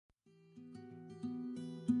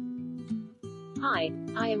Hi,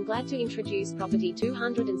 I am glad to introduce property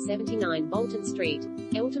 279 Bolton Street,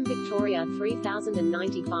 Eltham, Victoria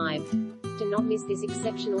 3095. Do not miss this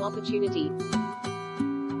exceptional opportunity.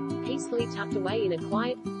 Peacefully tucked away in a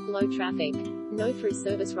quiet, low-traffic, no-through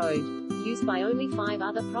service road, used by only 5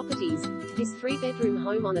 other properties, this 3-bedroom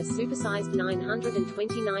home on a supersized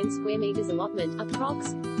 929 square meters allotment, approx.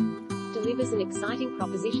 delivers an exciting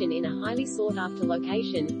proposition in a highly sought-after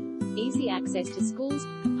location. Easy access to schools,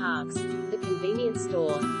 parks, the convenience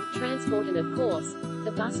store, transport and of course,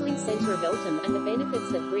 the bustling center of Eltham and the benefits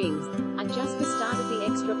that brings, are just the start of the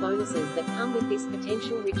extra bonuses that come with this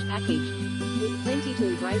potential rich package. With plenty to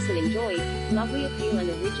embrace and enjoy, lovely appeal and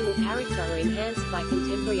original character are enhanced by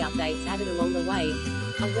contemporary updates added along the way.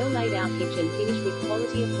 A well-laid-out kitchen finished with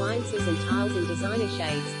quality appliances and tiles in designer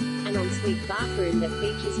shades, an ensuite bathroom that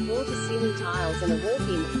features floor-to-ceiling tiles and a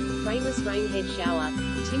walk-in, frameless rain-head shower,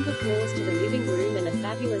 timber floors to the living room and a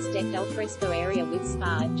fabulous decked alfresco area with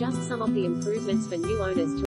spa, just some of the improvements for new owners to